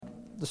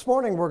This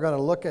morning we're going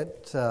to look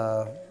at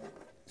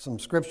some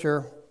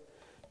scripture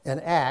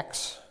in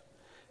Acts,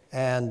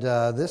 and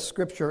this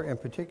scripture in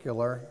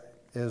particular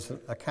is an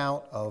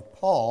account of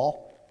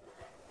Paul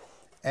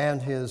and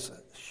his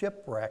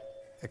shipwreck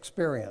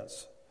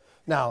experience.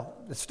 Now,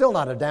 it's still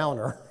not a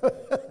downer.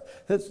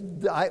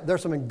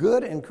 There's some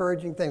good,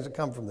 encouraging things that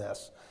come from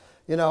this.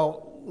 You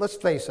know, let's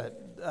face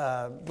it,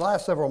 the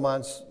last several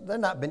months, they've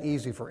not been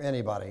easy for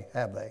anybody,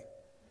 have they?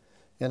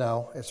 You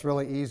know, it's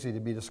really easy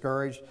to be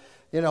discouraged.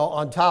 You know,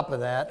 on top of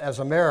that, as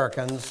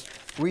Americans,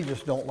 we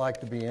just don't like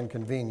to be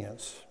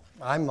inconvenienced.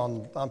 I'm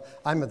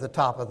at the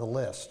top of the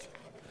list.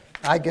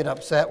 I get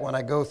upset when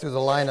I go through the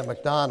line at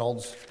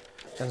McDonald's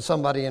and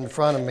somebody in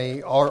front of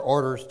me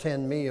orders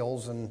 10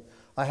 meals and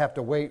I have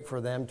to wait for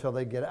them till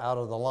they get out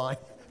of the line.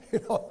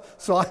 You know,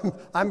 so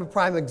I'm a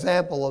prime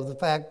example of the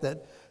fact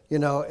that, you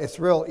know, it's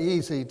real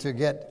easy to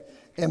get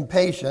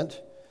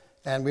impatient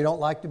and we don't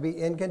like to be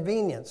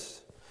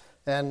inconvenienced.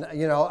 And,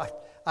 you know,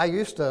 I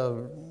used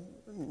to,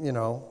 you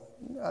know,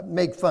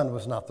 make fun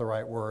was not the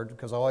right word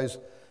because I always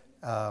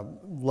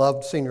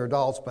loved senior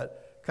adults,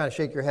 but kind of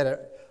shake your head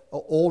at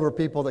older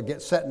people that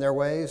get set in their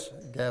ways.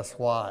 Guess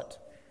what?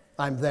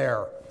 I'm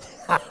there.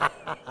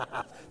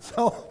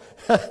 So,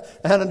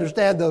 and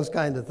understand those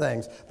kind of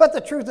things. But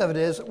the truth of it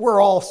is,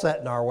 we're all set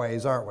in our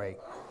ways, aren't we?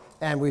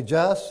 And we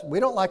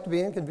don't like to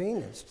be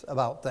inconvenienced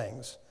about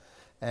things.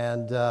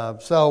 And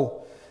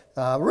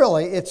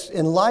really, it's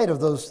in light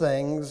of those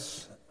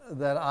things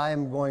that I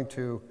am going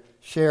to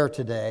share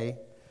today.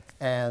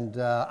 And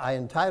I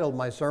entitled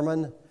my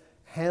sermon,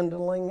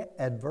 Handling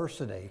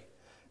Adversity.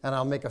 And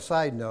I'll make a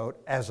side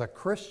note, as a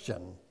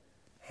Christian,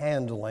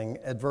 handling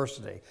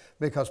adversity.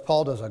 Because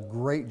Paul does a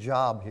great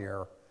job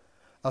here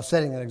of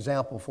setting an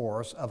example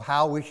for us of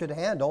how we should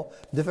handle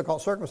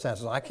difficult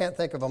circumstances. I can't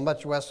think of a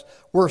much worse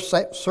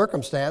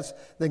circumstance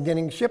than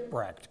getting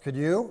shipwrecked. Could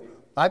you?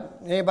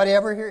 Anybody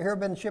ever here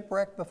been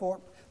shipwrecked before?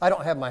 I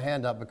don't have my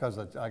hand up because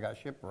I got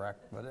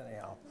shipwrecked, but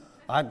anyhow.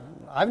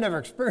 I've never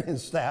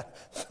experienced that.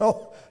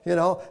 So, you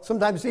know,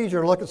 sometimes it's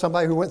easier to look at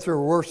somebody who went through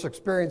a worse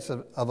experience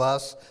of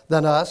us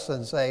than us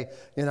and say,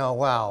 you know,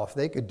 wow, if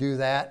they could do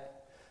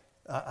that,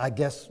 I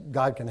guess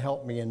God can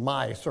help me in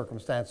my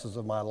circumstances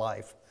of my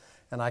life.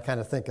 And I kind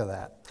of think of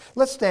that.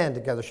 Let's stand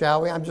together,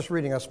 shall we? I'm just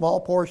reading a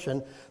small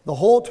portion. The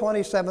whole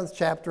 27th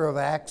chapter of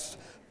Acts,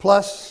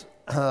 plus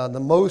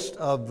the most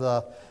of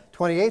the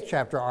 28th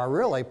chapter are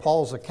really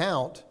Paul's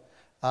account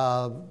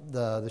of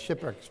the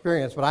shipwreck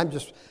experience. But I'm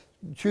just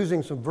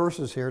choosing some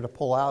verses here to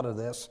pull out of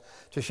this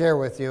to share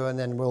with you, and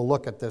then we'll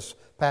look at this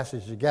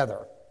passage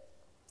together.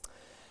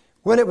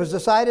 When it was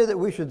decided that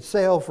we should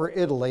sail for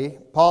Italy,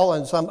 Paul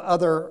and some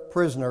other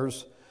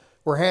prisoners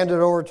were handed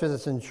over to the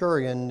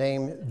centurion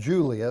named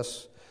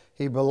Julius,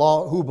 who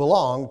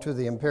belonged to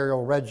the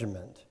imperial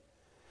regiment.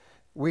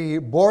 We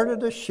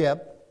boarded a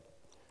ship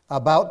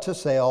about to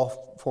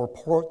sail for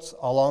ports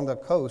along the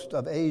coast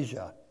of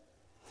Asia,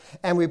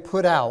 and we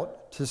put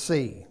out to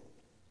sea.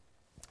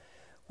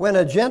 When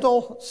a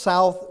gentle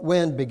south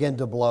wind began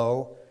to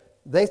blow,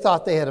 they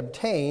thought they had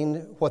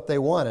obtained what they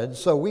wanted,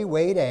 so we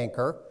weighed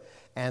anchor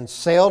and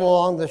sailed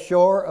along the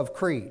shore of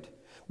Crete.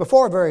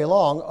 Before very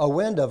long, a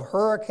wind of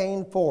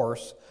hurricane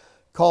force,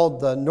 called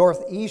the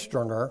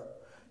Northeasterner,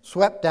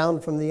 swept down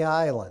from the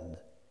island.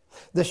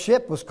 The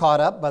ship was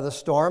caught up by the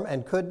storm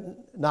and could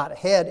not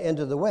head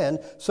into the wind,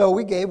 so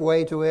we gave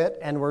way to it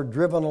and were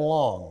driven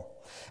along.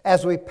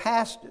 As we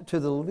passed to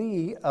the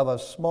lee of a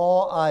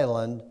small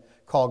island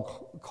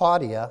called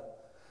Clauda,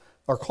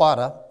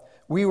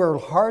 we were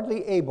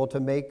hardly able to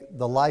make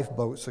the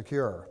lifeboat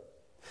secure.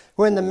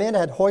 When the men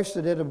had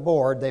hoisted it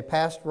aboard, they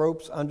passed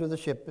ropes under the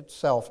ship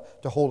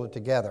itself to hold it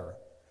together.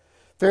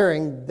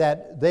 Fearing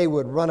that they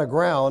would run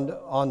aground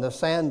on the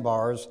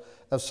sandbars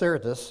of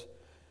Syrtis,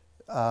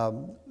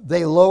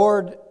 they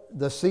lowered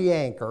the sea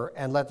anchor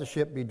and let the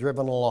ship be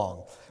driven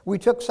along. We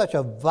took such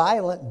a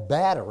violent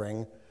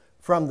battering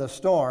from the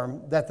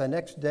storm that the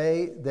next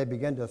day they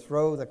began to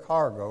throw the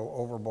cargo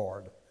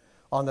overboard.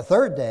 On the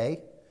third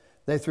day,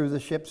 they threw the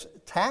ship's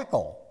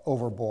tackle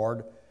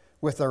overboard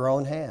with their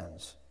own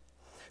hands.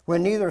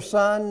 When neither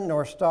sun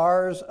nor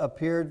stars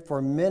appeared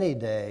for many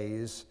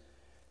days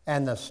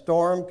and the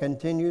storm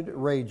continued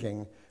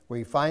raging,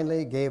 we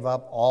finally gave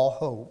up all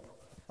hope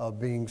of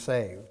being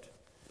saved.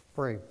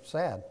 Pretty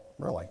sad,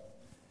 really.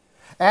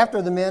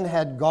 After the men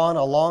had gone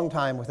a long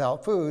time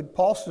without food,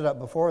 Paul stood up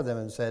before them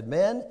and said,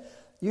 "Men,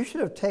 you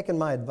should have taken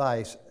my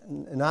advice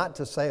not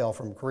to sail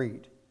from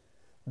Crete.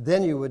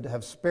 Then you would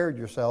have spared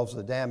yourselves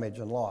this damage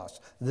and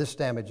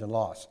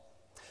loss.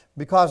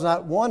 Because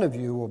not one of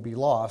you will be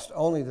lost,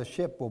 only the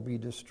ship will be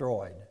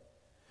destroyed."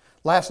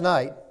 Last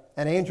night,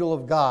 an angel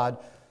of God,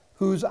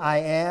 whose I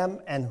am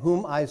and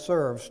whom I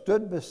serve,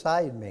 stood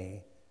beside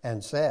me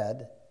and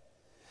said,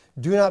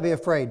 "Do not be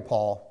afraid,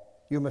 Paul.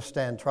 You must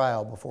stand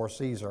trial before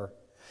Caesar.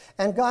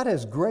 And God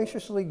has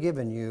graciously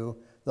given you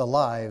the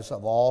lives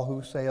of all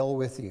who sail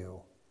with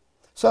you.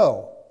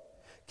 So,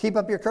 keep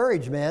up your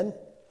courage, men,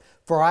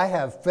 for I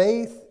have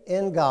faith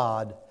in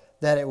God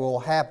that it will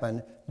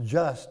happen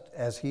just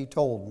as he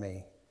told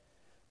me."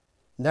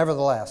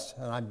 Nevertheless,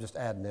 and I'm just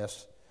adding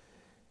this,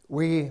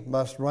 we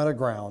must run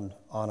aground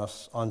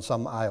on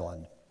some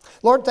island.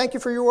 Lord, thank you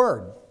for your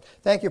word.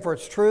 Thank you for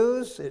its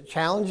truths. It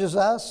challenges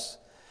us.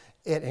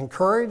 It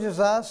encourages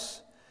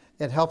us.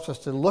 It helps us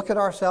to look at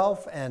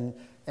ourselves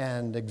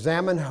and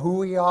examine who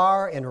we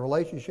are in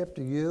relationship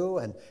to you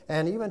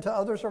and even to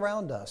others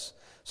around us.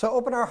 So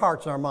open our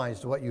hearts and our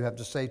minds to what you have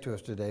to say to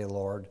us today,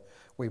 Lord.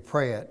 We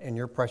pray it in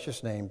your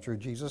precious name through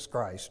Jesus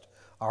Christ,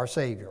 our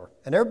Savior.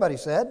 And everybody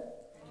said,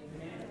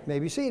 amen. May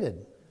be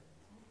seated.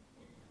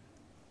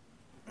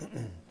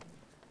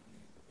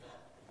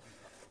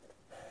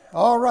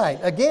 All right.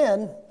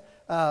 Again,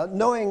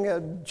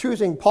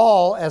 choosing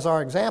Paul as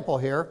our example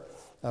here,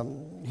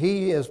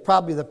 he is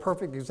probably the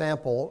perfect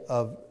example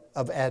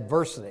of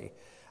adversity.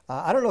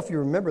 I don't know if you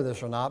remember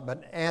this or not,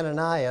 but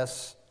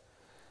Ananias,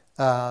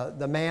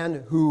 the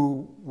man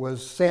who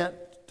was sent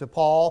to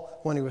Paul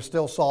when he was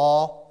still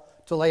Saul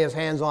to lay his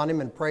hands on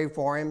him and pray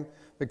for him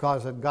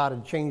because God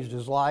had changed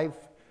his life,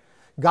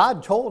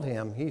 God told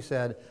him, he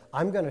said,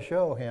 I'm going to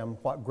show him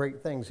what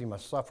great things he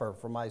must suffer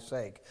for my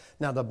sake.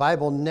 Now, the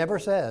Bible never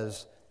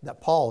says that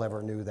Paul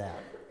ever knew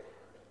that.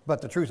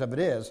 But the truth of it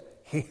is,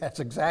 that's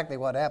exactly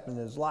what happened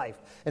in his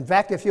life. In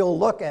fact, if you'll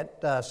look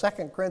at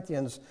 2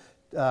 Corinthians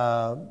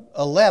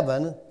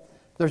 11,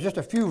 there's just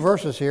a few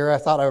verses here I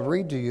thought I would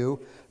read to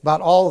you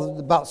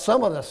about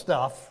some of the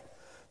stuff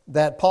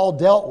that Paul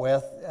dealt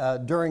with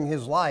during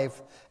his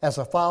life as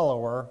a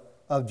follower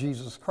of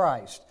Jesus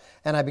Christ.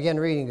 And I begin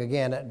reading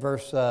again at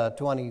verse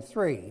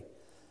 23.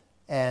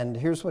 And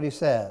here's what he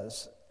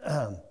says.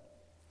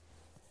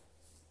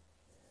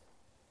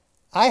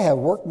 I have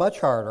worked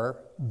much harder,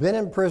 been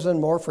in prison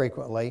more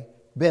frequently,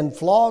 been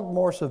flogged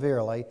more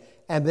severely,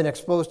 and been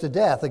exposed to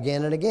death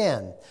again and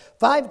again.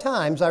 5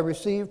 times I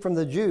received from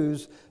the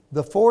Jews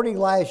the 40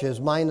 lashes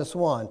minus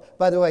 1.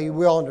 By the way,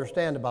 we all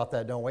understand about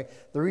that, don't we?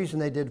 The reason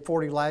they did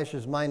 40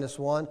 lashes minus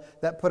 1,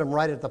 that put them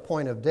right at the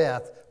point of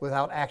death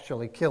without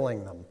actually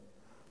killing them.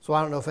 So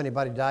I don't know if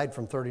anybody died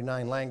from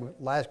 39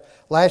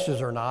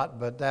 lashes or not,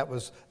 but that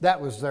was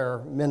their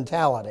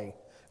mentality.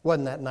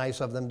 Wasn't that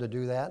nice of them to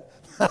do that?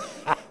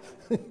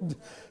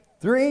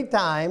 3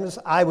 times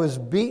I was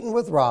beaten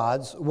with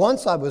rods.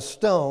 Once I was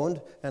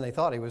stoned, and they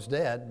thought he was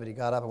dead, but he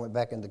got up and went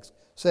back into the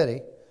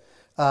city.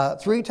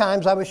 3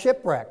 times I was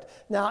shipwrecked.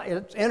 Now,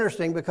 it's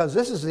interesting because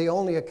this is the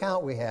only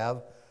account we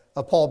have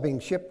of Paul being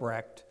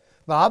shipwrecked.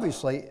 But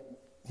obviously,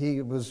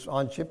 he was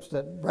on ships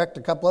that wrecked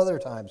a couple other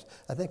times.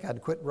 I think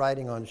I'd quit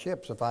riding on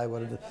ships if I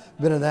would have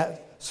been in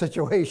that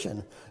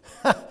situation.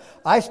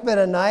 I spent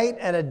a night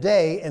and a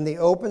day in the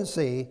open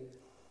sea.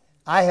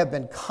 I have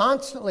been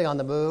constantly on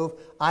the move.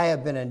 I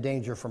have been in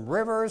danger from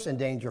rivers, in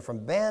danger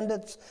from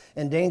bandits,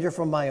 in danger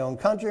from my own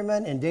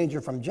countrymen, in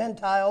danger from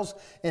Gentiles,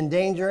 in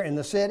danger in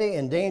the city,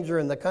 in danger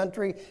in the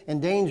country,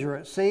 in danger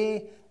at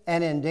sea,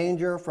 and in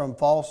danger from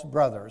false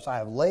brothers. I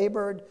have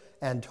labored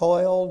and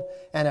toiled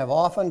and have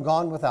often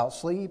gone without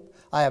sleep.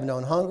 I have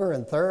known hunger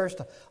and thirst.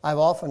 I have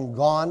often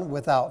gone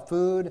without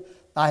food.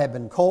 I have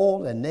been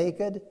cold and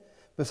naked.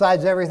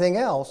 Besides everything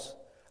else,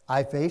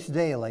 I face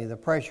daily the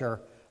pressure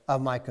of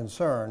my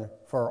concern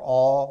for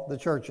all the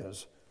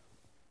churches.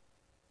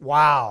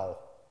 Wow.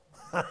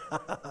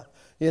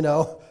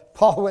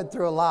 Paul went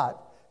through a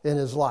lot in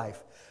his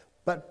life.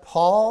 But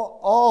Paul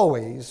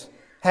always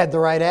had the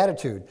right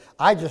attitude.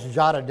 I just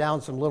jotted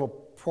down some little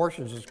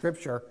portions of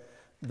Scripture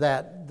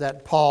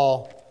that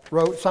Paul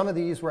wrote. Some of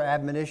these were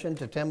admonition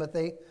to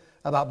Timothy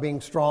about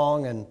being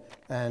strong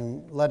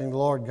and letting the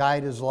Lord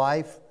guide his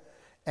life.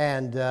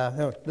 And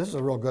this is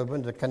a real good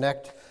one to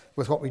connect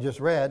with what we just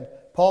read.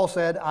 Paul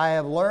said, I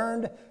have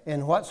learned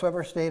in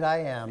whatsoever state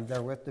I am,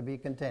 therewith to be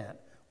content.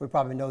 We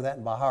probably know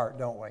that by heart,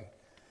 don't we?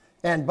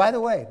 And by the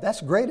way,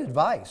 that's great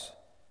advice.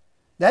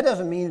 That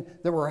doesn't mean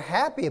that we're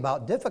happy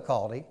about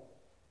difficulty.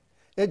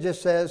 It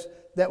just says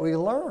that we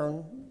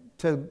learn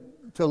to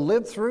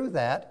live through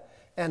that.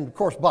 And of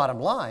course, bottom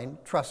line,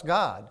 trust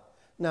God.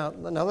 Now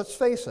let's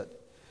face it.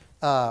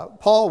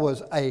 Paul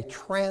was a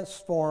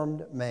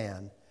transformed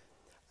man.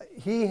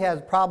 He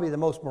had probably the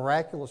most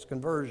miraculous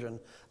conversion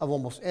of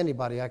almost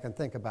anybody I can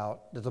think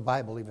about that the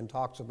Bible even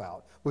talks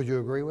about. Would you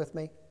agree with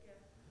me?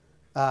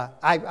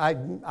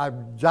 I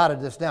jotted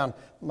this down.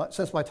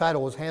 Since my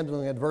title was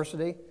Handling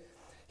Adversity,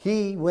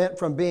 he went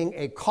from being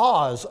a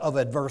cause of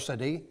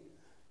adversity,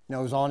 he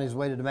was on his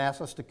way to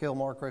Damascus to kill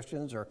more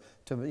Christians or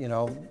to,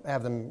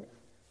 have them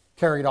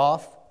carried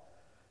off,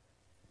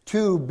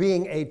 to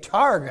being a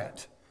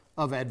target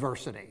of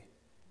adversity.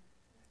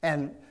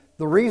 And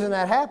the reason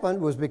that happened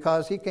was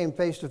because he came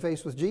face to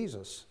face with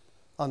Jesus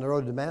on the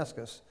road to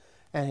Damascus,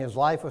 and his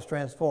life was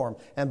transformed.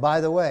 And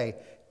by the way,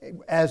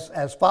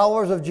 as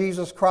followers of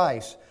Jesus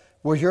Christ,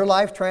 was your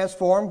life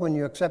transformed when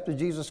you accepted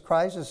Jesus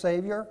Christ as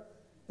Savior?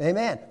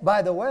 Amen.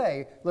 By the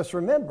way, let's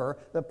remember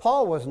that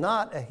Paul was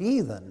not a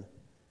heathen.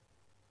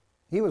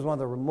 He was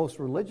one of the most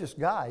religious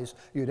guys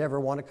you'd ever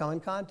want to come in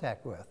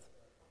contact with.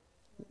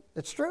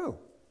 It's true.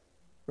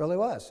 Really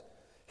was.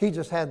 He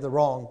just had the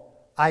wrong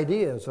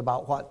ideas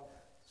about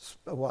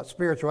what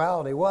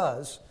spirituality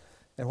was.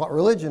 and what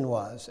religion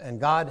was. And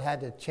God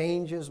had to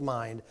change his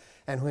mind.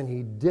 And when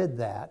he did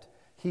that,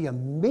 he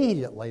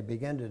immediately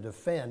began to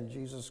defend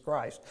Jesus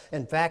Christ.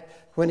 In fact,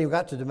 when he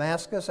got to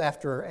Damascus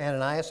after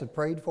Ananias had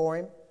prayed for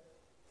him,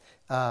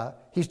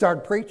 he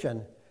started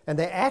preaching. And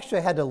they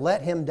actually had to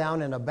let him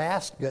down in a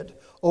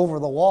basket over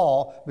the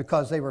wall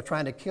because they were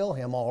trying to kill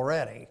him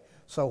already.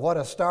 So what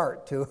a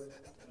start to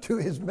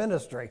his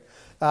ministry.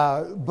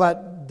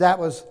 But that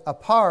was a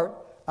part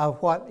of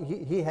what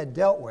he had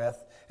dealt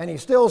with. And he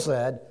still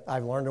said,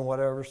 I've learned in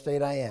whatever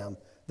state I am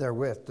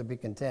therewith to be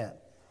content.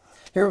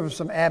 Here was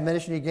some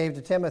admonition he gave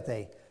to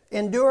Timothy.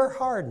 Endure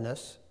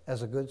hardness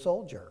as a good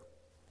soldier.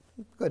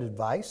 Good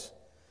advice.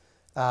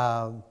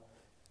 And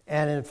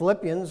in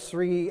Philippians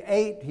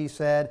 3:8, he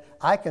said,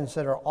 I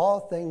consider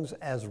all things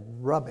as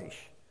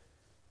rubbish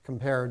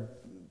compared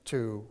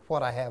to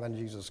what I have in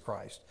Jesus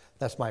Christ.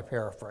 That's my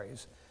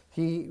paraphrase.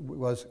 He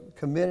was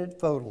committed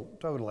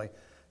totally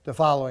to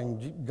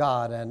following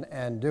God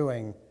and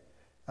doing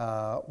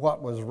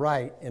what was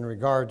right in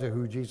regard to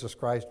who Jesus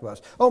Christ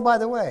was. Oh, by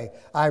the way,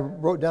 I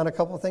wrote down a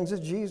couple of things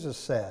that Jesus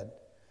said.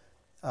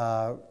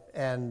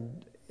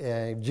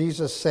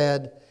 Jesus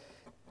said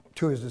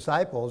to his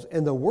disciples,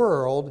 in the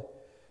world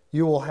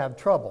you will have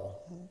trouble.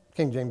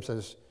 King James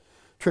says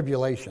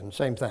tribulation,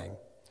 same thing.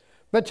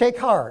 But take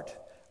heart,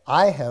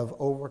 I have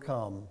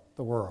overcome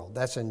the world.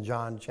 That's in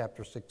John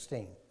chapter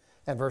 16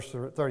 and verse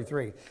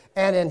 33.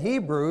 And in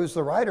Hebrews,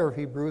 the writer of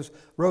Hebrews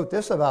wrote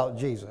this about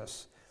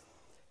Jesus.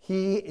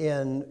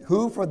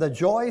 Who for the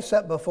joy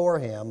set before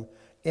him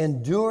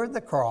endured the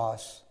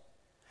cross,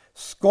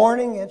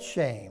 scorning its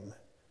shame.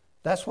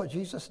 That's what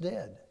Jesus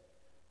did.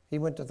 He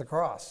went to the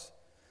cross.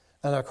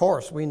 And of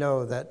course, we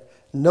know that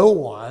no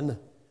one,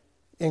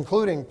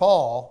 including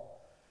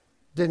Paul,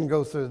 didn't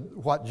go through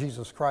what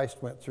Jesus Christ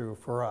went through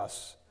for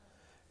us.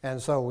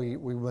 And so we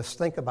must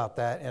think about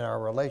that in our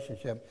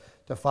relationship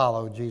to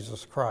follow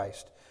Jesus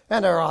Christ.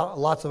 And there are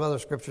lots of other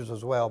scriptures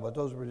as well, but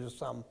those were just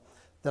some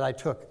that I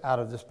took out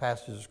of this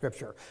passage of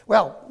Scripture.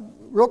 Well,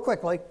 real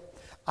quickly,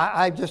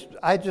 I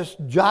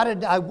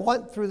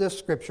went through this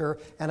Scripture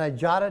and I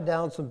jotted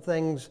down some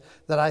things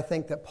that I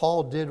think that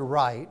Paul did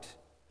right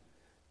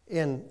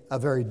in a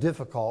very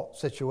difficult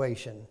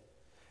situation.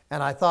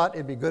 And I thought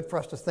it'd be good for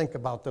us to think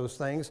about those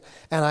things.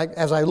 And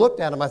as I looked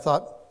at them, I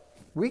thought,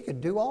 we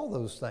could do all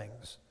those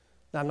things.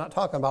 Now, I'm not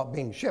talking about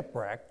being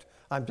shipwrecked.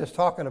 I'm just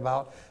talking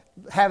about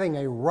having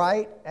a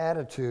right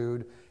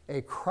attitude,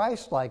 a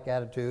Christ-like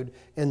attitude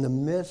in the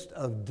midst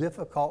of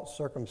difficult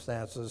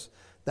circumstances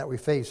that we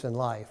face in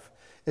life.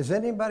 Has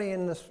anybody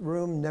in this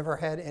room never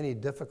had any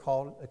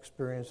difficult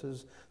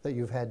experiences that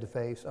you've had to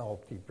face? Oh,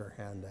 keep your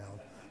hand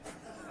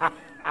down.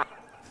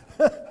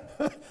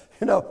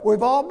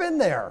 We've all been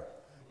there,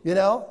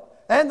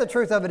 And the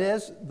truth of it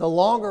is, the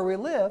longer we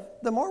live,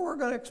 the more we're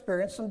going to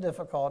experience some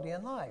difficulty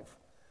in life.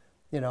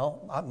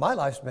 My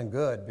life's been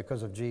good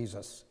because of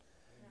Jesus.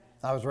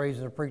 I was raised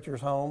in a preacher's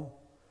home.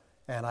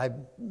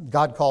 And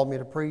God called me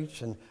to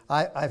preach, and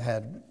I've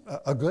had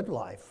a good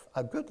life.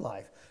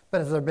 But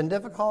has there been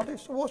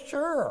difficulties? Well,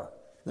 sure,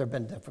 there have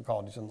been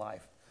difficulties in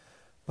life.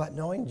 But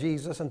knowing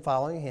Jesus and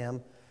following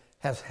him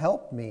has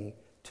helped me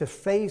to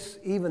face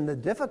even the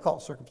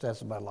difficult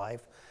circumstances of my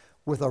life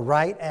with a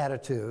right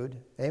attitude.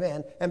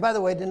 Amen. And by the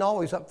way, I didn't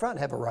always up front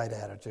have a right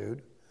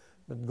attitude,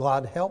 but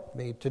God helped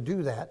me to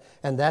do that.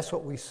 And that's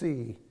what we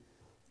see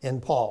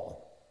in Paul.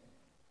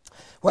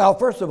 Well,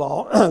 first of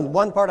all,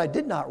 one part I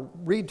did not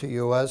read to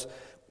you was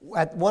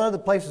at one of the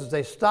places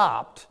they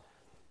stopped,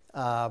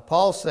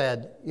 Paul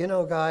said,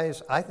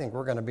 guys, I think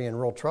we're going to be in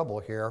real trouble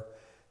here.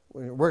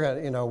 We're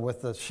going to,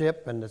 with the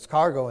ship and its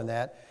cargo and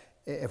that,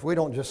 if we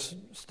don't just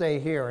stay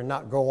here and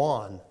not go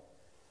on.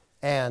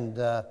 And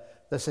the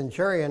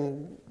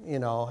centurion,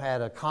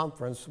 had a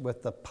conference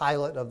with the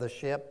pilot of the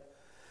ship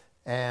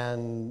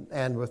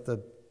and with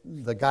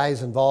the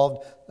guys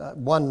involved.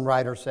 One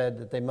writer said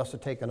that they must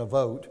have taken a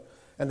vote.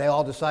 And they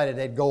all decided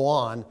they'd go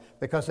on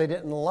because they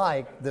didn't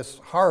like this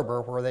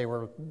harbor where they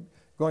were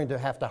going to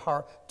have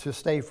to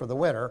stay for the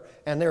winter.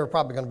 And they were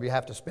probably going to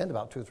have to spend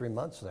about 2 or 3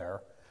 months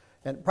there.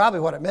 And probably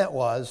what it meant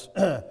was,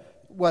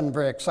 wasn't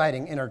very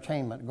exciting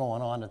entertainment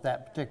going on at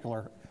that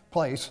particular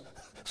place.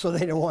 So they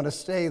didn't want to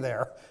stay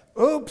there.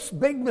 Oops,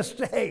 big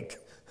mistake.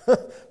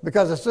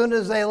 Because as soon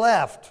as they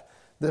left,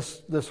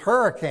 this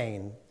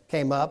hurricane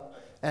came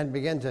up and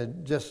began to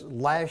just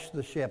lash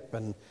the ship,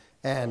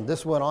 and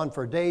this went on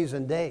for days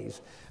and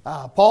days.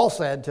 Paul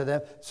said to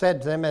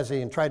them as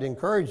he tried to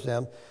encourage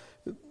them,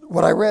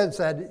 what I read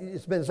said,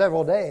 it's been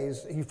several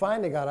days. He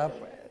finally got up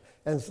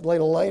and a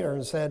little later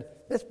and said,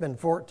 it's been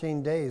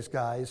 14 days,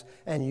 guys,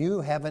 and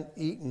you haven't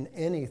eaten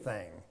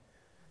anything.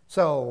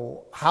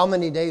 So how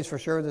many days for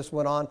sure this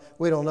went on?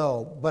 We don't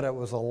know, but it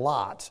was a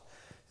lot.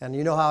 And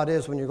you know how it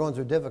is when you're going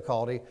through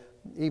difficulty,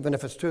 even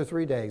if it's 2 or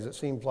 3 days, it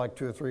seems like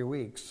 2 or 3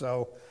 weeks.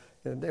 So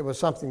it was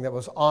something that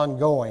was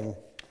ongoing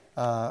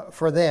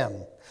for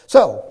them.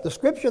 So the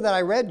scripture that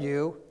I read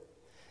you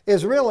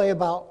is really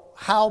about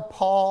how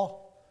Paul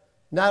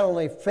not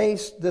only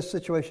faced this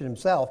situation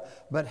himself,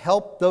 but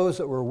helped those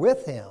that were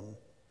with him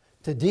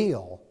to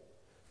deal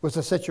was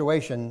the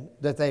situation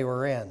that they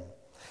were in.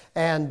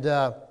 And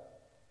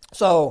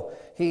so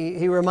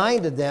he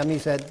reminded them, he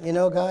said,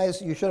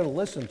 guys, you should have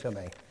listened to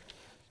me,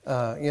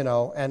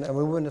 and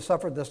we wouldn't have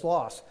suffered this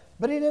loss.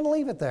 But he didn't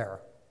leave it there.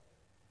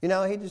 He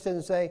just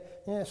didn't say,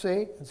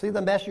 see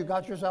the mess you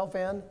got yourself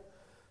in?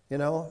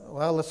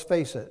 Well, let's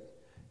face it.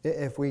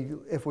 If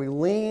we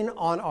lean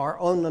on our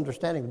own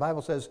understanding, the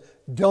Bible says,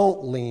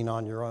 don't lean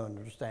on your own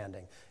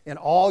understanding. In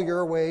all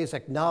your ways,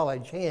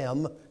 acknowledge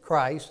Him,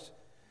 Christ,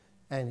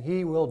 and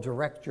He will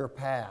direct your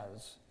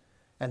paths.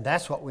 And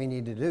that's what we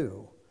need to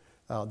do.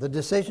 The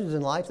decisions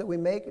in life that we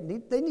make,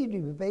 they need to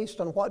be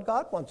based on what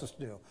God wants us to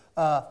do.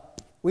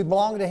 We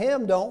belong to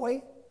Him, don't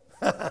we?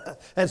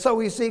 And so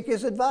we seek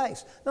His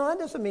advice. Now, that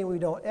doesn't mean we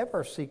don't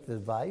ever seek the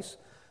advice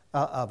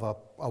of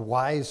a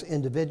wise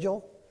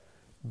individual.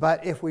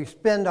 But if we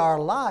spend our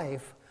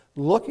life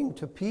looking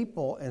to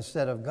people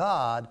instead of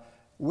God,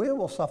 we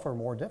will suffer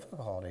more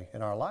difficulty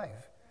in our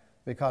life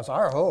because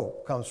our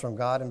hope comes from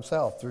God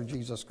Himself through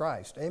Jesus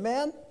Christ.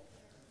 Amen?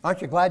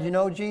 Aren't you glad you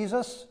know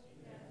Jesus?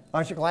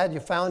 Aren't you glad you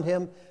found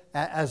Him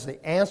as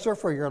the answer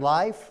for your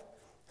life?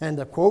 And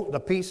the quote, the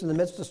peace in the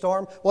midst of the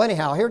storm. Well,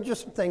 anyhow, here are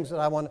just some things that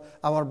I want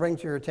to bring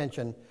to your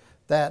attention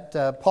that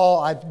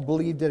Paul, I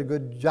believe, did a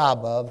good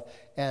job of.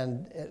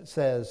 And it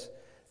says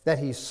that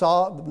he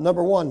saw,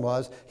 number one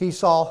was, he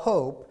saw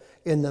hope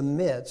in the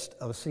midst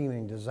of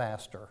seeming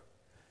disaster.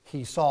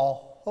 He saw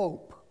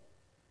hope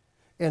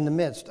in the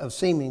midst of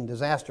seeming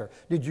disaster.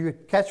 Did you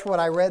catch what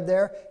I read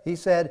there? He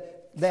said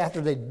that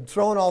after they'd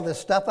thrown all this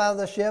stuff out of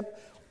the ship,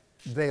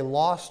 they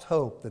lost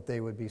hope that they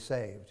would be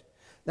saved.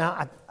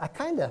 Now, I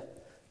kind of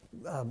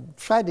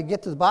tried to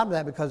get to the bottom of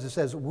that because it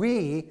says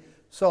we,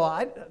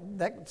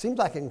 that seems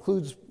like it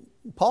includes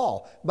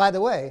Paul. By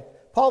the way,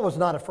 Paul was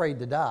not afraid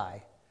to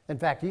die. In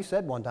fact, he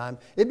said one time,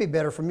 it'd be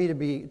better for me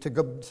to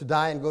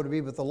die and go to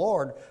be with the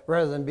Lord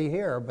rather than be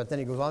here. But then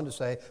he goes on to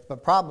say,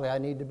 but probably I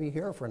need to be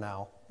here for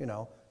now,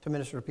 to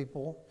minister to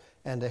people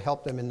and to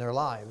help them in their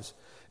lives.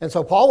 And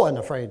so Paul wasn't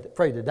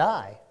afraid to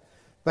die.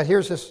 But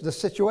here's the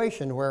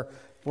situation where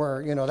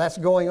that's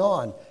going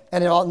on.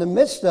 And in the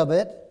midst of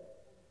it,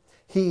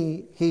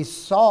 he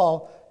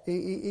saw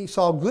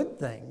good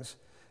things.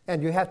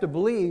 And you have to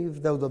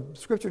believe, though the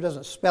Scripture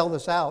doesn't spell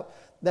this out,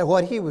 that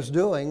what he was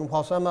doing,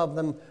 while some of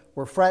them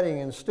were fretting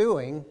and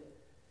stewing,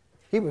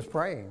 he was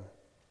praying.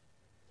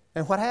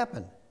 And what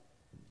happened?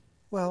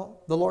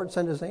 Well, the Lord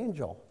sent His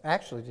angel,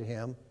 actually to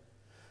him,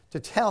 to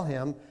tell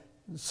him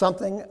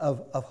something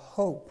of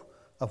hope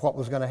of what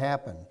was going to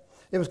happen.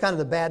 It was kind of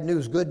the bad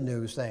news, good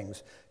news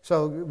things.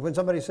 So when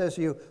somebody says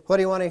to you, what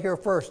do you want to hear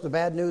first, the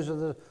bad news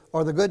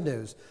or the good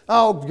news?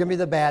 Oh, give me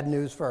the bad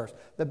news first.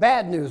 The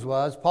bad news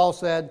was, Paul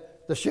said,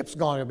 the ship's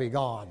going to be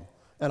gone.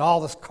 And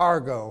all this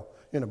cargo,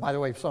 by the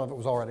way, some of it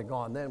was already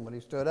gone then when he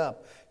stood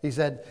up. He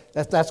said,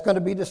 that's going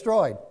to be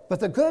destroyed. But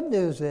the good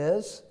news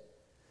is,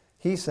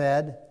 he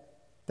said,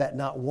 that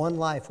not one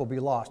life will be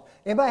lost.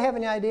 Anybody have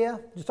any idea,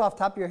 just off the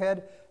top of your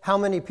head, how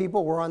many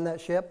people were on that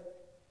ship?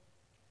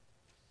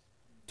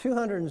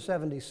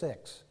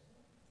 276.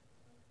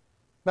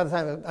 By the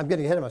time, I'm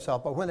getting ahead of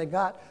myself, but when they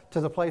got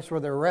to the place where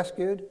they were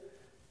rescued,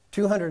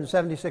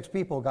 276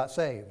 people got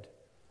saved.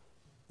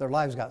 Their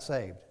lives got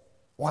saved.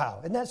 Wow,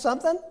 isn't that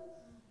something?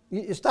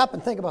 You stop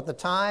and think about the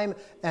time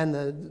and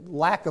the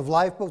lack of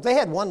lifeboats. They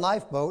had one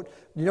lifeboat.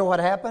 You know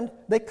what happened?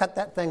 They cut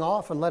that thing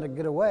off and let it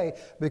get away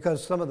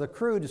because some of the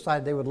crew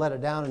decided they would let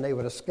it down and they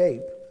would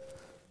escape.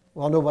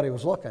 Well, nobody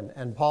was looking.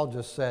 And Paul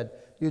just said,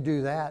 you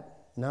do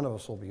that, none of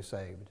us will be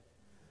saved.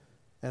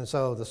 And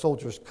so the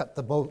soldiers cut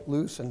the boat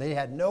loose, and they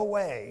had no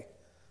way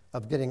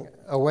of getting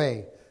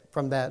away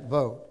from that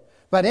boat.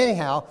 But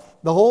anyhow,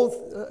 the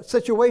whole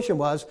situation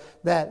was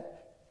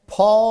that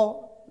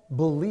Paul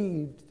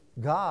believed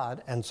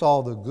God and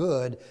saw the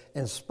good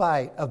in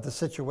spite of the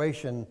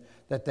situation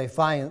that they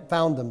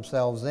found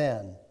themselves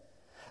in.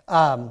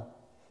 And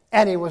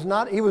he was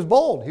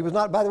bold. He was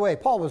not, by the way,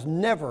 Paul was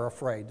never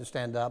afraid to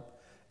stand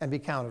up and be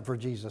counted for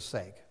Jesus'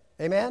 sake.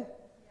 Amen? Yeah.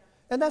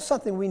 And that's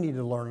something we need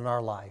to learn in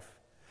our life.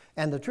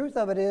 And the truth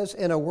of it is,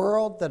 in a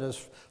world that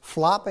is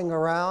flopping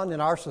around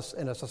in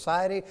a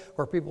society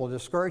where people are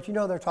discouraged,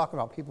 they're talking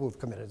about people who've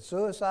committed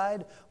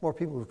suicide, more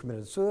people who've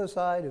committed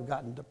suicide, who've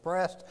gotten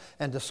depressed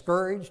and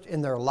discouraged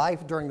in their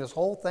life during this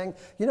whole thing.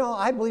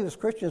 I believe as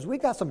Christians, we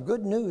got some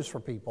good news for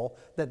people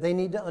that they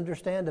need to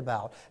understand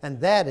about. And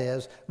that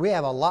is, we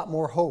have a lot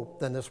more hope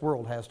than this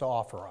world has to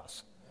offer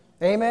us.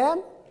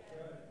 Amen?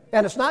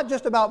 And it's not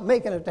just about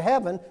making it to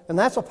heaven, and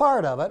that's a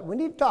part of it. We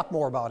need to talk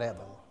more about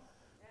heaven.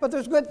 But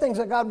there's good things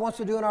that God wants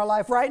to do in our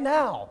life right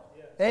now.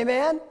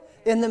 Amen?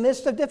 In the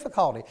midst of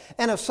difficulty.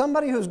 And if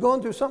somebody who's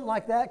going through something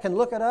like that can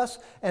look at us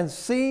and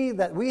see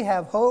that we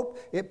have hope,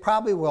 it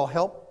probably will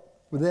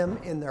help them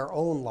in their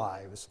own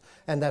lives.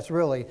 And that's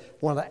really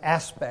one of the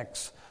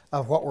aspects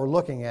of what we're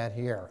looking at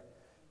here.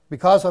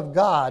 Because of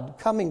God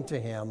coming to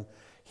him,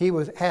 he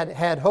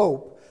had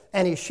hope,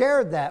 and he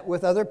shared that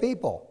with other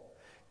people.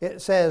 It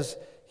says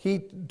he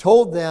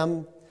told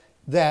them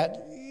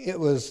that it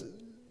was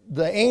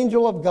the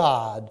angel of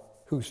God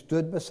who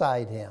stood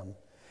beside him.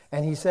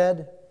 And he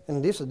said,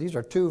 and these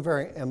are two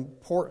very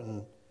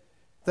important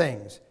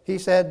things. He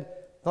said,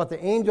 what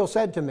the angel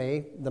said to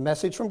me, the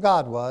message from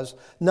God was,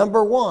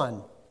 number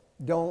one,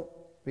 don't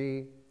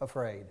be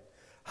afraid.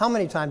 How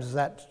many times does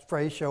that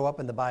phrase show up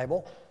in the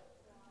Bible?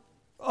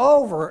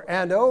 Over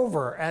and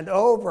over and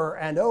over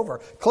and over.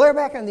 Clear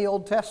back in the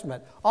Old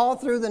Testament, all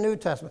through the New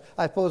Testament.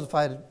 I suppose if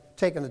I had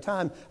taken the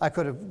time, I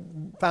could have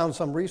found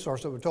some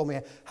resource that would have told me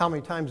how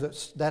many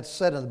times that's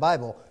said in the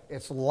Bible.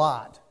 It's a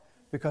lot,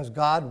 because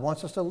God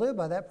wants us to live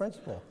by that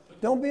principle.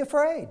 Don't be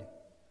afraid.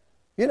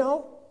 You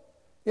know,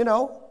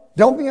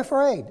 don't be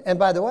afraid. And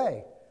by the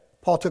way,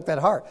 Paul took that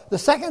to heart. The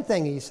second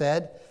thing he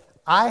said,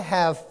 I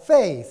have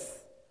faith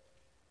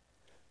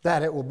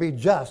that it will be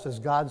just as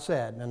God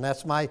said. And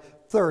that's my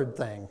third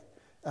thing,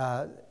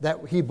 that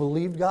he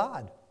believed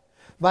God.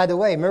 By the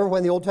way, remember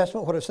when the Old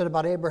Testament, what it said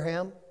about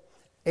Abraham?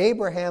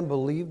 Abraham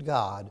believed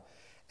God,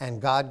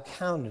 and God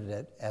counted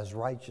it as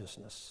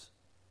righteousness.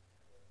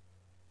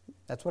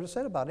 That's what it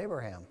said about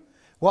Abraham.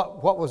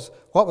 What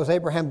was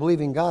Abraham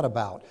believing God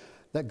about?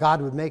 That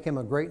God would make him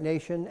a great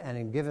nation and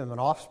he'd give him an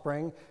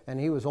offspring, and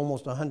he was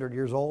almost 100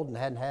 years old and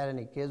hadn't had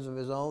any kids of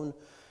his own,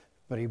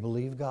 but he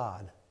believed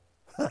God.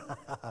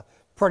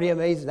 Pretty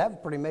amazing. That was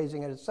pretty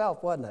amazing in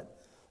itself, wasn't it?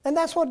 And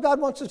that's what God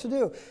wants us to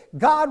do.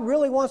 God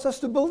really wants us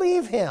to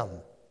believe him.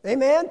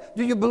 Amen?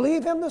 Do you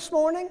believe him this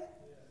morning? Yes.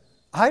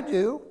 I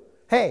do.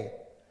 Hey,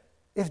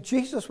 if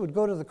Jesus would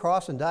go to the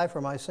cross and die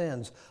for my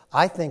sins,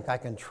 I think I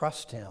can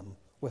trust him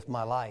with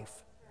my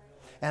life.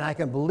 And I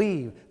can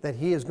believe that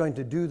he is going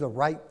to do the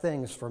right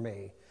things for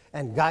me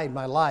and guide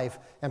my life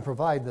and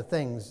provide the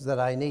things that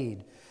I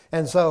need.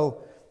 And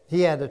so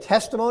he had a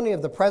testimony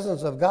of the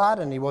presence of God,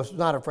 and he was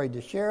not afraid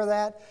to share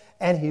that,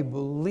 and he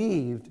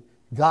believed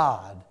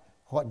God,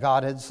 what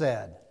God had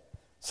said.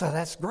 So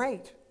that's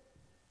great.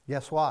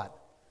 Guess what?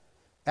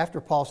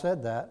 After Paul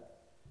said that,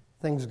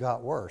 things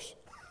got worse.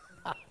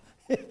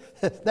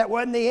 That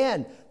wasn't the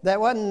end. That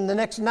wasn't the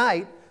next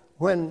night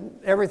when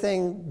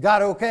everything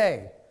got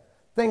okay.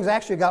 Things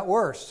actually got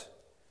worse,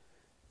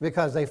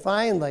 because they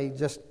finally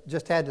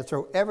just had to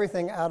throw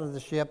everything out of the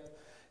ship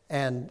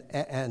and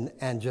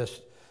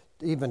just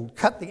even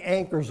cut the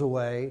anchors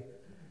away.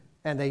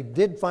 And they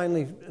did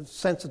finally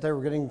sense that they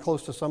were getting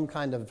close to some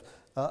kind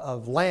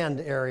of land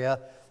area,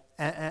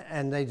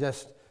 and they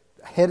just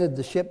headed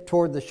the ship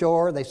toward the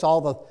shore. They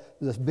saw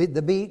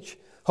the beach,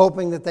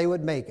 hoping that they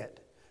would make it.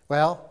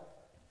 Well,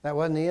 that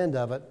wasn't the end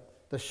of it.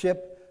 The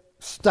ship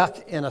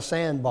stuck in a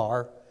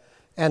sandbar,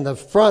 and the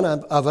front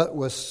of it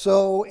was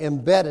so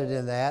embedded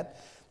in that,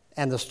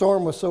 and the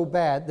storm was so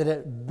bad that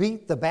it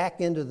beat the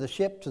back end of the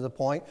ship to the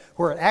point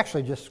where it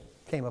actually just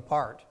came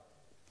apart.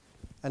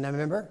 And then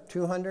remember,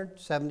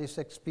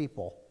 276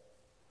 people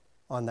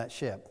on that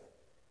ship.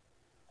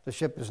 The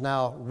ship is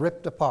now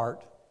ripped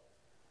apart.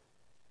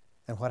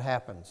 And what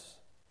happens?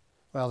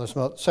 Well, there's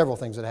several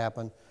things that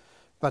happen.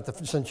 But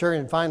the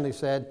centurion finally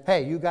said,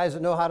 hey, you guys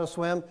that know how to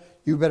swim,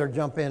 you better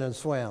jump in and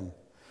swim.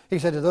 He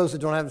said to those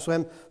that don't have to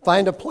swim,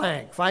 find a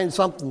plank, find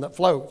something that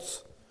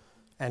floats,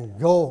 and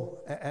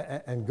go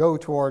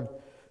toward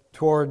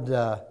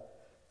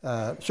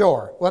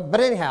shore. Well, but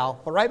anyhow,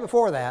 right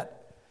before that,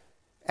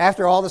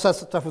 after all this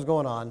stuff was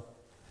going on,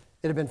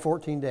 it had been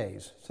 14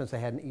 days since they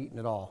hadn't eaten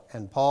at all.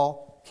 And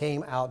Paul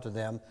came out to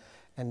them,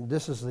 and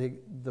this is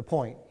the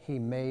point. He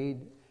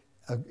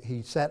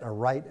set a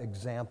right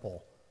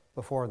example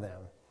before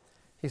them.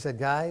 He said,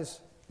 guys,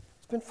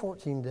 it's been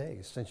 14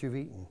 days since you've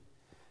eaten.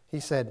 He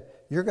said,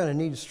 you're going to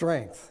need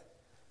strength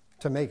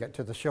to make it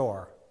to the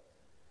shore.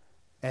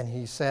 And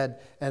he said,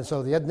 and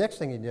so the next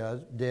thing he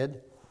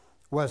did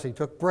was he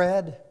took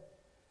bread,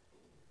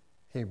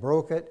 he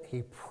broke it,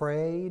 he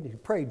prayed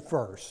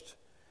first.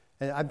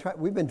 And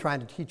we've been trying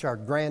to teach our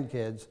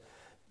grandkids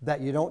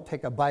that you don't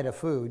take a bite of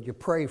food, you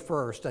pray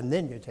first, and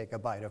then you take a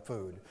bite of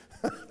food.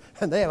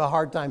 And they have a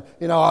hard time,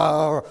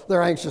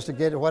 they're anxious to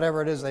get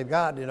whatever it is they've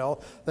got,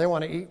 They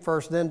want to eat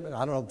first, then,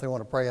 I don't know if they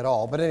want to pray at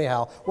all. But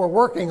anyhow, we're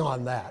working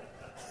on that.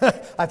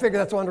 I figure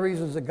that's one of the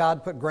reasons that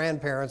God put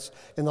grandparents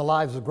in the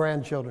lives of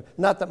grandchildren.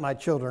 Not that my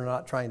children are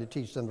not trying to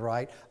teach them the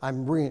right.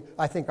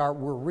 I think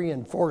we're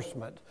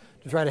reinforcement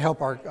to try to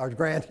help our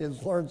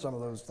grandkids learn some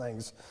of those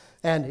things.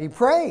 And he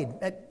prayed,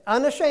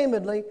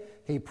 unashamedly.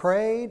 He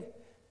prayed,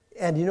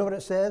 and you know what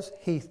it says?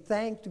 He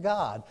thanked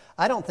God.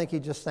 I don't think he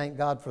just thanked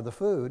God for the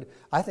food.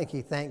 I think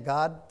he thanked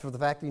God for the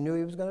fact that he knew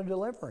he was going to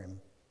deliver him.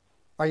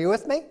 Are you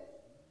with me?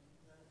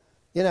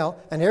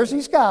 And here's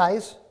these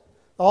guys,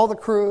 all the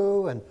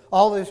crew and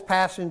all these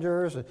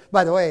passengers. And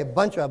by the way, a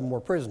bunch of them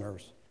were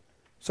prisoners.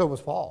 So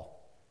was Paul,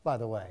 by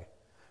the way.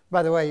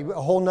 By the way, a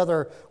whole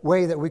other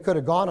way that we could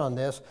have gone on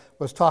this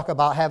was talk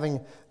about having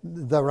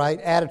the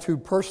right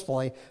attitude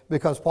personally,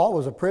 because Paul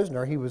was a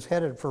prisoner. He was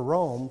headed for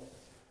Rome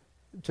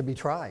to be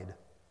tried.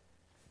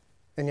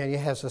 And yet he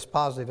has this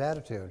positive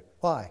attitude.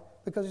 Why?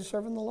 Because he's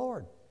serving the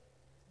Lord.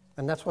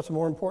 And that's what's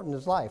more important in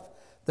his life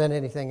than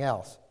anything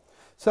else.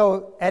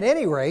 So at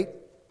any rate,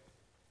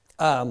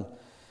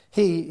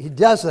 he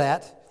does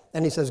that,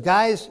 and he says,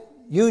 guys,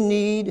 you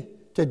need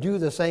to do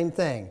the same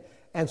thing.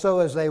 And so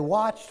as they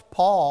watched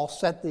Paul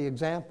set the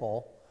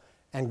example,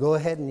 and go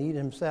ahead and eat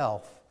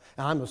himself.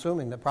 And I'm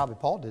assuming that probably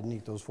Paul didn't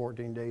eat those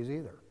 14 days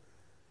either.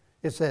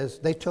 It says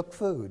they took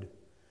food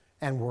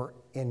and were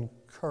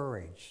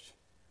encouraged.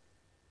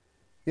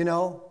 You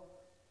know,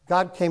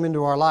 God came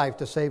into our life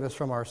to save us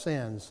from our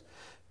sins,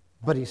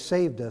 but he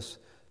saved us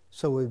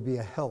so we'd be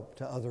a help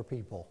to other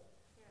people.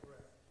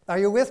 Are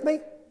you with me?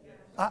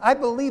 I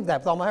believe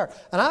that with all my heart.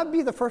 And I'd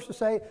be the first to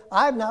say,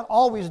 I've not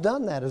always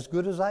done that as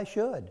good as I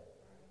should.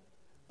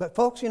 But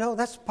folks, you know,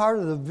 that's part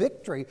of the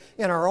victory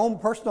in our own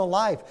personal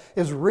life,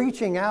 is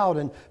reaching out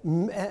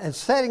and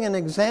setting an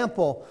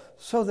example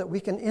so that we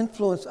can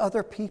influence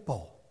other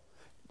people.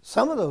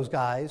 Some of those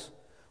guys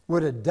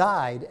would have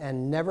died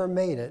and never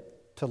made it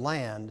to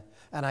land.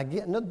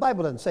 And the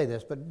Bible doesn't say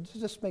this, but it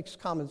just makes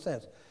common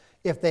sense.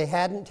 If they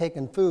hadn't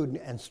taken food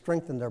and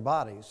strengthened their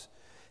bodies.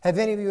 Have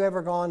any of you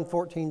ever gone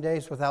 14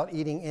 days without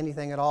eating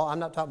anything at all? I'm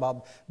not talking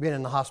about being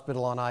in the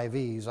hospital on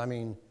IVs. I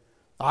mean,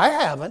 I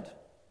haven't.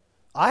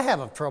 I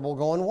have trouble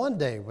going one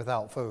day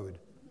without food.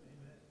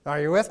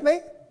 Are you with me?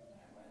 You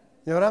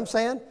know what I'm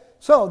saying?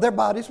 So their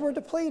bodies were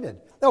depleted.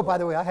 Oh, by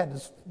the way, I had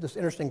this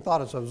interesting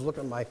thought as I was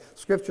looking at my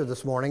scripture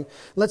this morning.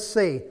 Let's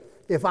see.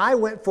 If I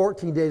went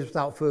 14 days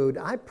without food,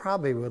 I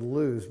probably would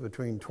lose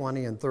between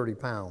 20 and 30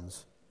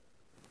 pounds.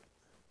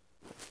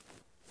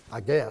 I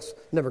guess.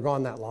 Never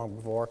gone that long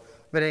before.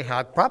 But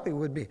anyhow, it probably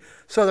would be.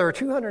 So there are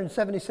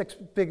 276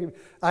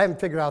 I haven't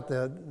figured out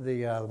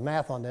the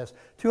math on this.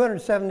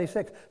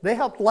 276. They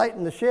helped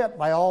lighten the ship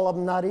by all of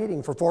them not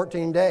eating for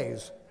 14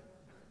 days.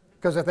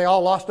 Because if they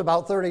all lost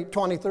about 30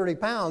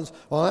 pounds,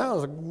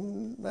 well,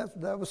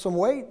 that was some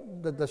weight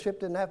that the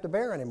ship didn't have to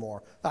bear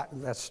anymore.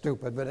 That's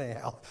stupid, but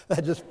anyhow,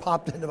 that just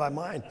popped into my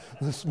mind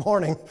this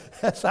morning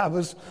as I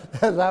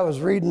was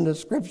reading the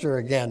scripture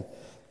again.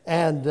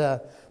 And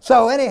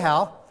so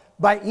anyhow,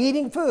 by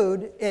eating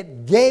food,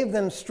 it gave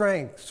them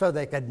strength so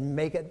they could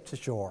make it to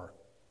shore.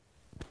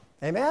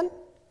 Amen?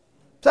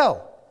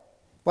 So,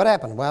 what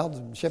happened? Well,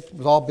 the ship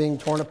was all being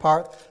torn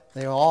apart.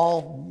 They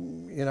all,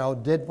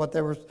 did what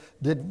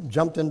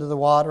jumped into the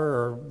water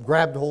or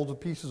grabbed hold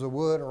of pieces of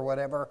wood or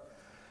whatever,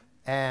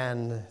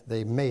 and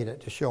they made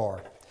it to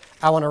shore.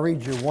 I want to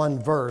read you one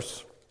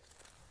verse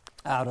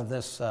out of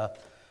this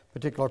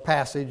particular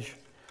passage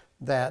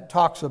that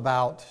talks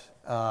about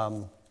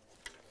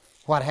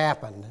what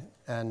happened.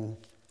 And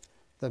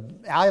the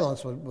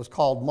island was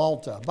called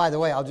Malta. By the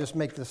way, I'll just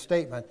make this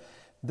statement.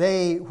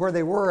 Where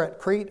they were at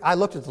Crete, I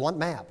looked at the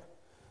map.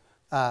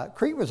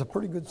 Crete was a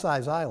pretty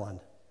good-sized island.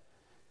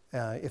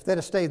 If they'd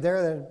have stayed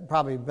there, they'd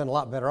probably been a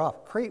lot better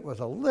off. Crete was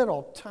a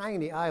little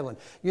tiny island.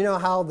 You know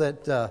how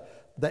that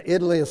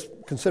Italy is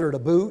considered a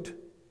boot?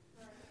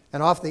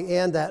 And off the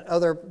end,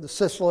 the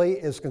Sicily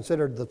is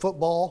considered the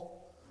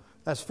football.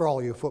 That's for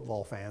all you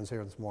football fans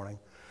here this morning.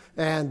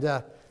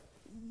 And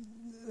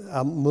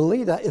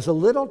Melita is a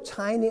little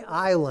tiny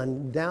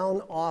island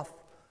down off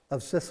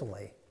of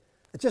Sicily.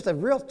 It's just a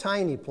real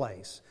tiny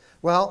place.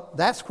 Well,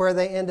 that's where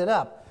they ended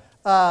up.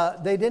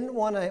 They didn't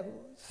want to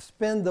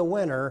spend the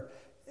winter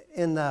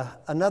in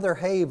another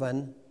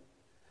haven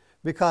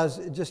because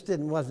it just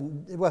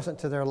wasn't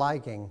to their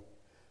liking.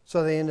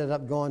 So they ended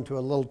up going to a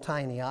little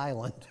tiny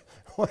island.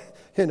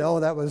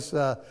 That was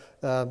a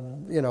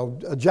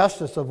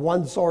justice of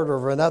one sort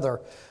or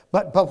another.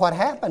 But what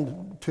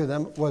happened to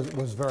them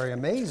was very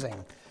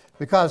amazing.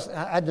 Because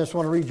I just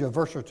want to read you a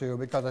verse or two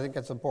because I think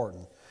it's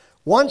important.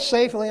 Once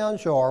safely on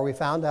shore, we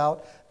found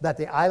out that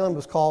the island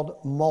was called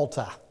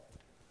Malta.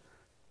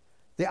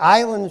 The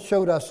island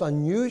showed us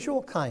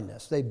unusual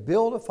kindness. They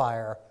built a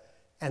fire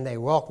and they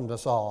welcomed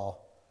us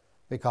all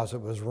because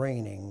it was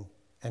raining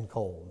and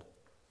cold.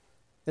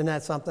 Isn't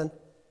that something?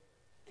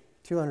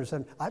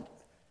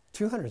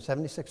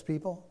 276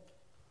 people,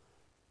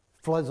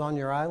 floods on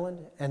your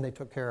island, and they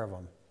took care of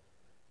them.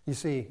 You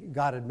see,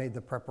 God had made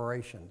the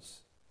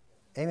preparations.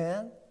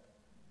 Amen?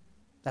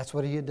 That's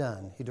what he had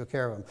done. He took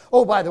care of them.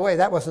 Oh, by the way,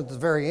 that wasn't the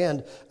very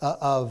end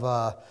of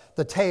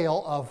the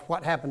tale of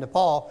what happened to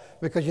Paul,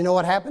 because you know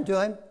what happened to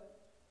him?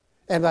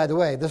 And by the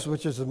way,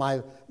 which is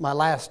my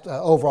last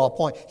overall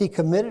point, he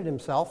committed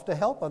himself to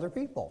help other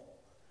people.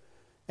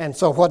 And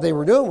so what they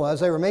were doing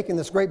was they were making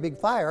this great big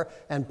fire,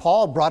 and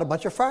Paul brought a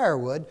bunch of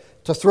firewood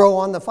to throw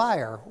on the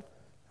fire.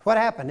 What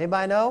happened?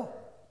 Anybody know?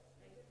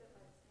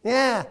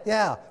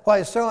 Yeah. While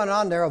he's throwing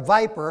on there, a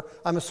viper,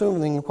 I'm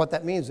assuming what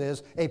that means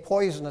is a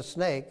poisonous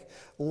snake,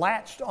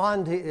 latched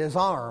onto his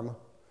arm.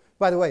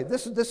 By the way,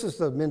 this is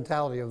the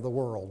mentality of the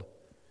world.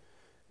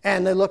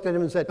 And they looked at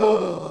him and said,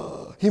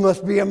 "Oh, he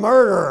must be a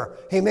murderer.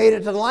 He made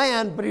it to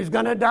land, but he's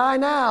going to die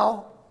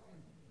now."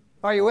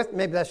 Are you with me?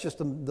 Maybe that's just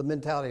the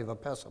mentality of a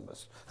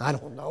pessimist. I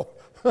don't know.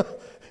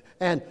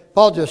 And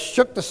Paul just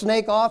shook the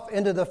snake off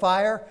into the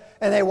fire,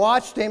 and they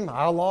watched him.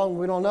 How long,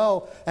 we don't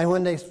know. And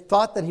when they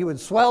thought that he would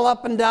swell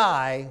up and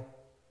die,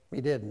 he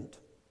didn't.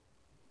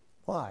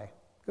 Why?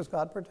 Because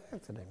God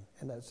protected him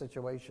in that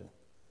situation.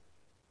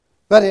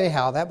 But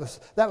anyhow, that was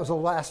the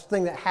last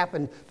thing that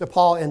happened to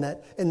Paul in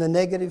the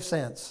negative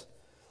sense.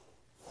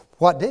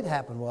 What did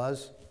happen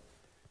was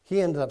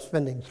he ended up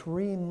spending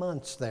 3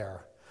 months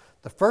there.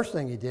 The first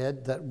thing he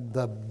did,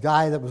 the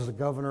guy that was the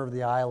governor of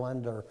the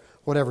island or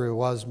whatever he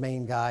was,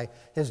 main guy,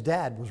 his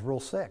dad was real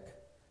sick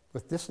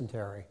with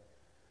dysentery.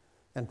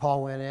 And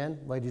Paul went in,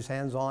 laid his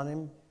hands on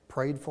him,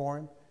 prayed for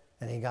him,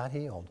 and he got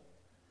healed.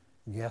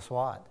 And guess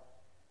what?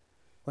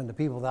 When the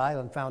people of the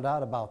island found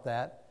out about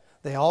that,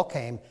 they all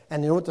came.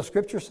 And you know what the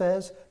scripture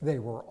says? They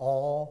were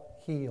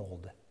all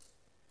healed.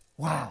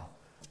 Wow.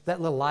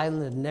 That little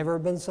island had never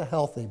been so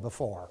healthy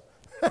before.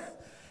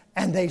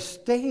 And they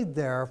stayed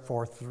there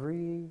for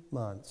 3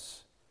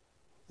 months.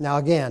 Now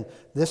again,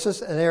 this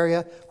is an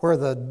area where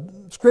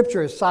the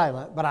scripture is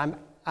silent, but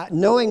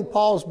knowing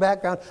Paul's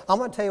background, I'm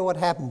going to tell you what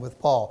happened with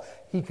Paul.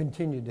 He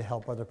continued to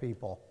help other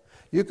people.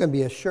 You can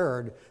be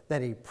assured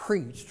that he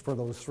preached for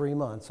those 3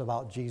 months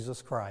about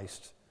Jesus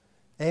Christ.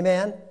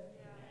 Amen? Yeah.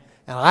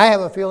 And I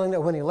have a feeling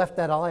that when he left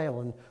that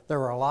island, there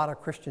were a lot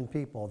of Christian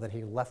people that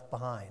he left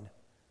behind.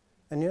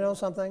 And you know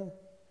something?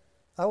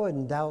 I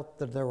wouldn't doubt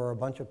that there were a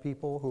bunch of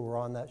people who were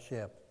on that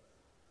ship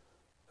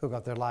who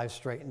got their lives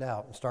straightened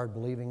out and started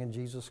believing in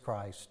Jesus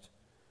Christ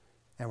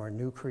and were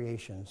new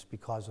creations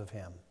because of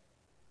him.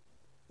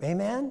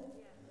 Amen?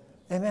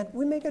 Yeah. Amen.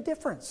 We make a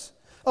difference.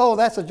 Oh,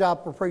 that's a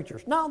job for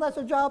preachers. No, that's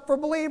a job for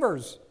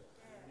believers.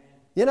 Yeah.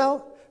 You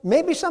know,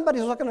 maybe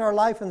somebody's looking at our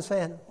life and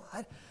saying,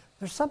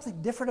 there's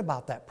something different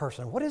about that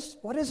person. What is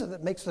it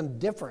that makes them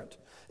different?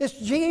 It's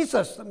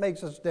Jesus that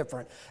makes us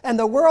different. And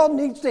the world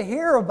needs to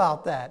hear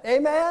about that.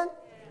 Amen?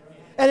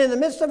 And in the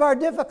midst of our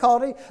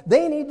difficulty,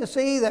 they need to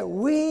see that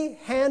we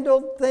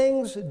handled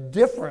things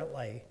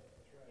differently.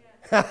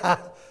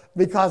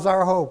 Because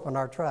our hope and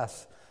our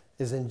trust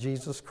is in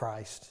Jesus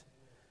Christ.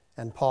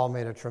 And Paul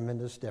made a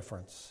tremendous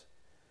difference.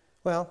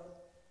 Well,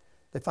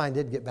 they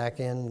finally did get back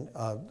in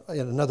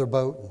another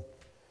boat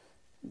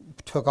and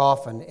took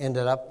off and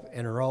ended up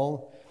in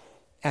Rome.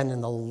 And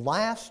in the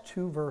last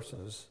 2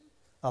 verses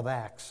of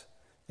Acts,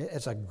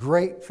 it's a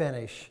great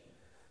finish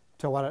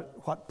to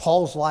what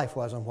Paul's life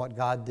was and what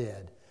God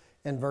did.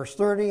 In verse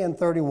 30 and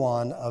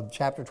 31 of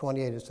chapter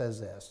 28, it says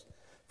this: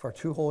 for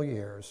 2 whole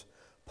years,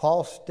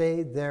 Paul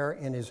stayed there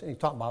he's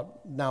talking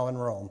about now in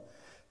Rome.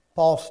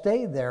 Paul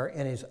stayed there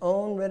in his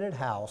own rented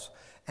house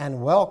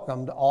and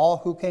welcomed all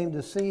who came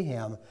to see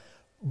him.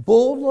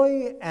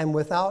 Boldly and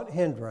without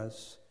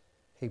hindrance,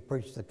 he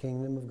preached the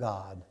kingdom of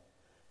God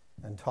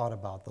and taught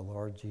about the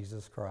Lord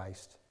Jesus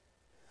Christ.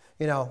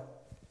 You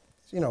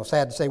know,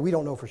 sad to say, we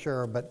don't know for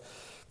sure, but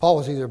Paul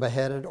was either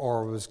beheaded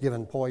or was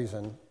given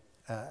poison.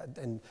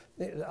 And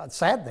the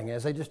sad thing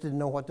is, they just didn't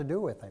know what to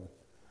do with him.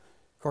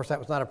 Of course, that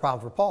was not a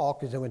problem for Paul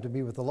because he went to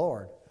be with the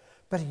Lord.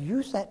 But he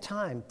used that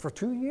time for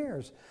 2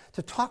 years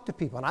to talk to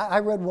people. And I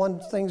read one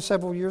thing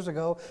several years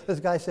ago. This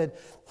guy said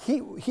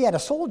he had a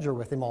soldier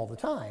with him all the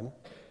time.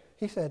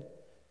 He said,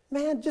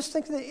 man, just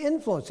think of the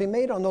influence he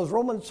made on those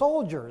Roman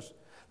soldiers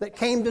that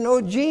came to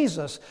know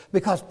Jesus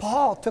because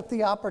Paul took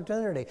the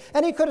opportunity.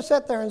 And he could have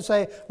sat there and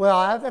say,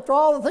 well, after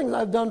all the things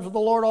I've done for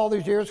the Lord all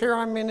these years, here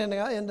I'm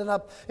ended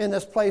up in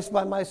this place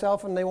by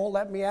myself and they won't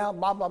let me out,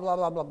 blah, blah, blah,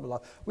 blah, blah, blah.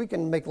 We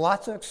can make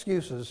lots of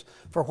excuses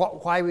for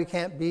why we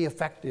can't be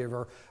effective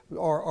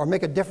or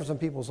make a difference in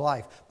people's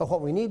life. But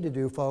what we need to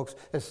do, folks,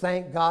 is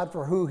thank God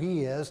for who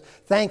he is,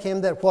 thank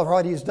him for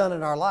what he's done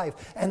in our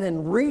life, and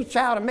then reach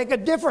out and make a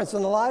difference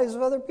in the lives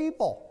of other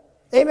people.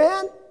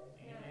 Amen?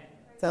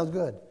 Sounds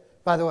good.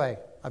 By the way,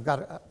 I've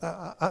got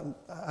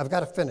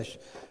to finish,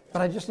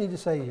 but I just need to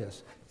say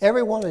this.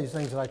 Every one of these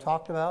things that I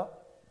talked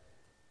about,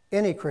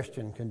 any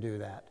Christian can do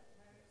that.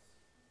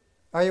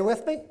 Are you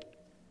with me?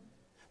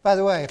 By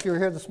the way, if you're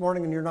here this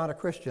morning and you're not a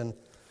Christian,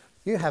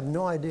 you have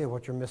no idea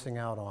what you're missing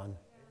out on.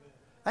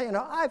 I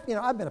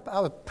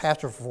was a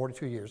pastor for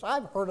 42 years.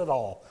 I've heard it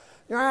all.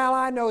 Well,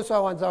 I know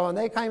so-and-so, and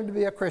they claim to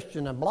be a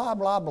Christian, and blah,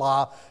 blah,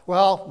 blah.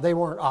 Well, they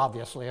weren't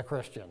obviously a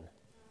Christian,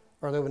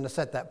 or they wouldn't have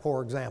set that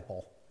poor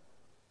example.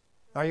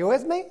 Are you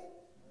with me?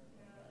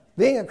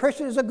 Being a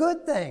Christian is a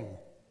good thing.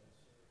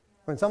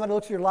 When somebody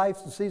looks at your life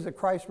and sees that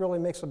Christ really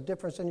makes a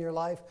difference in your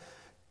life,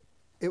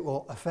 it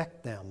will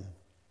affect them.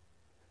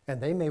 And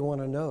they may want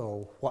to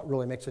know what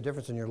really makes a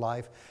difference in your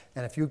life.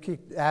 And if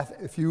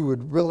you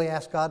would really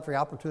ask God for the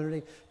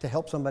opportunity to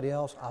help somebody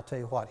else, I'll tell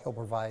you what, he'll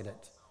provide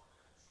it,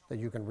 that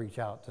you can reach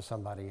out to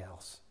somebody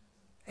else.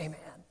 Amen.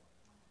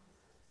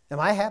 Am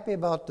I happy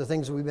about the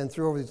things that we've been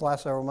through over these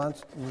last several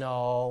months?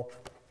 No.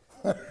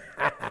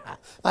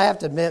 I have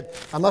to admit,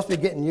 I must be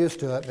getting used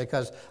to it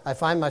because I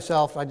find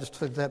myself, I just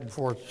said that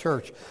before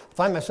church, I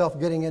find myself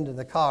getting into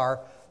the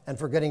car and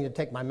forgetting to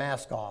take my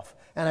mask off.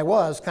 And I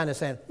was kind of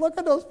saying, look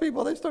at those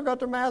people, they still got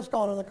their mask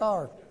on in the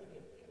car.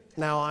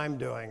 Now I'm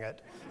doing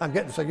it. I'm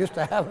getting so used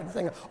to having the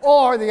thing.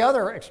 Or the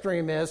other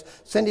extreme is,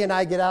 Cindy and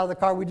I get out of the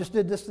car, we just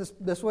did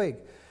this week,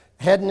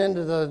 heading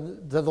into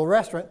the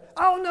restaurant.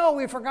 Oh no,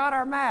 we forgot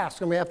our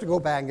mask. And we have to go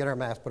back and get our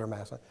mask, put our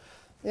mask on.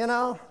 You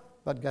know?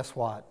 But guess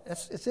what?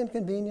 It's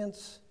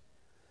inconvenience,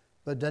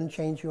 but it doesn't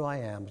change who I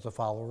am as a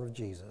follower of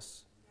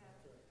Jesus.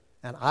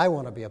 And I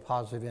want to be a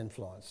positive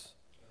influence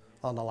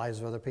on the lives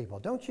of other people.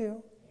 Don't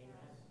you?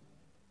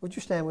 Would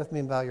you stand with me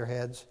and bow your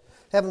heads?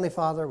 Heavenly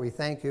Father, we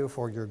thank you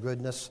for your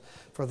goodness,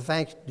 for the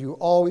fact you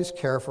always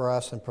care for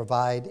us and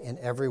provide in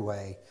every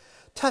way.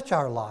 Touch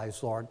our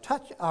lives, Lord.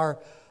 Touch our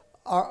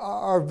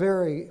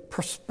very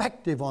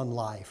perspective on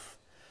life.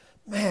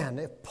 Man,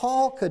 if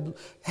Paul could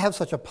have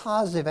such a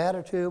positive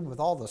attitude with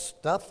all the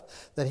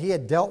stuff that he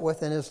had dealt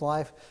with in his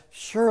life,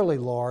 surely,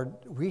 Lord,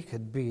 we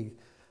could be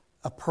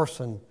a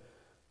person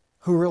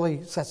who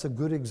really sets a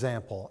good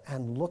example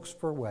and looks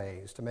for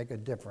ways to make a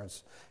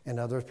difference in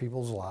other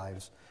people's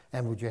lives.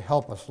 And would you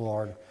help us,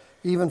 Lord,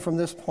 even from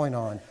this point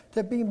on,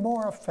 to be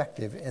more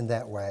effective in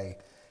that way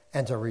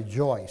and to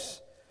rejoice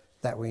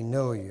that we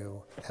know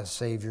you as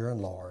Savior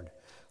and Lord.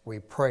 We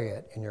pray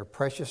it in your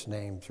precious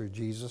name through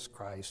Jesus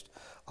Christ,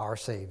 our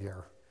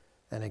Savior.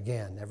 And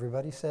again,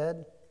 everybody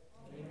said?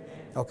 Amen.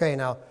 Okay,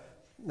 now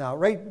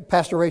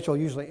Pastor Rachel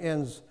usually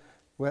ends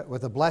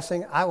with a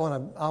blessing. I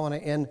want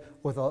to end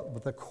with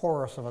a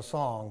chorus of a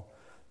song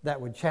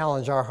that would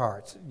challenge our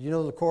hearts. You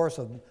know the chorus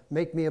of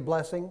Make Me a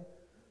Blessing?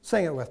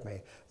 Sing it with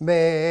me.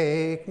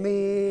 Make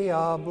me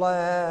a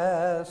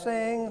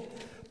blessing,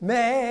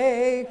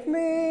 make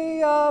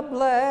me a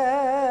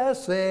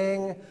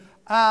blessing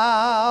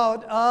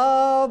out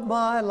of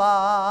my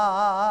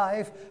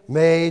life.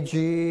 May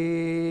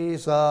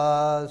Jesus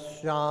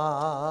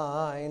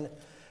shine.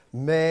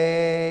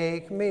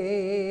 Make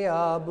me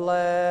a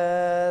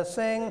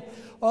blessing,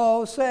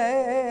 O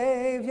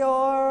Savior,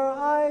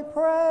 I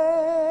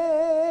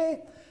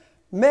pray.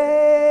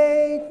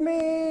 Make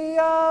me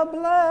a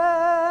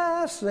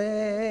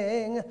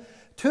blessing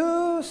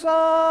to someone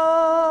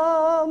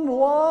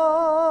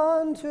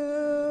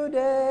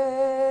today.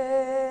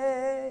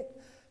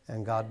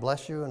 And God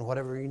bless you, and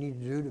whatever you need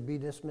to do to be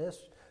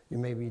dismissed, you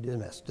may be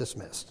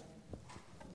dismissed.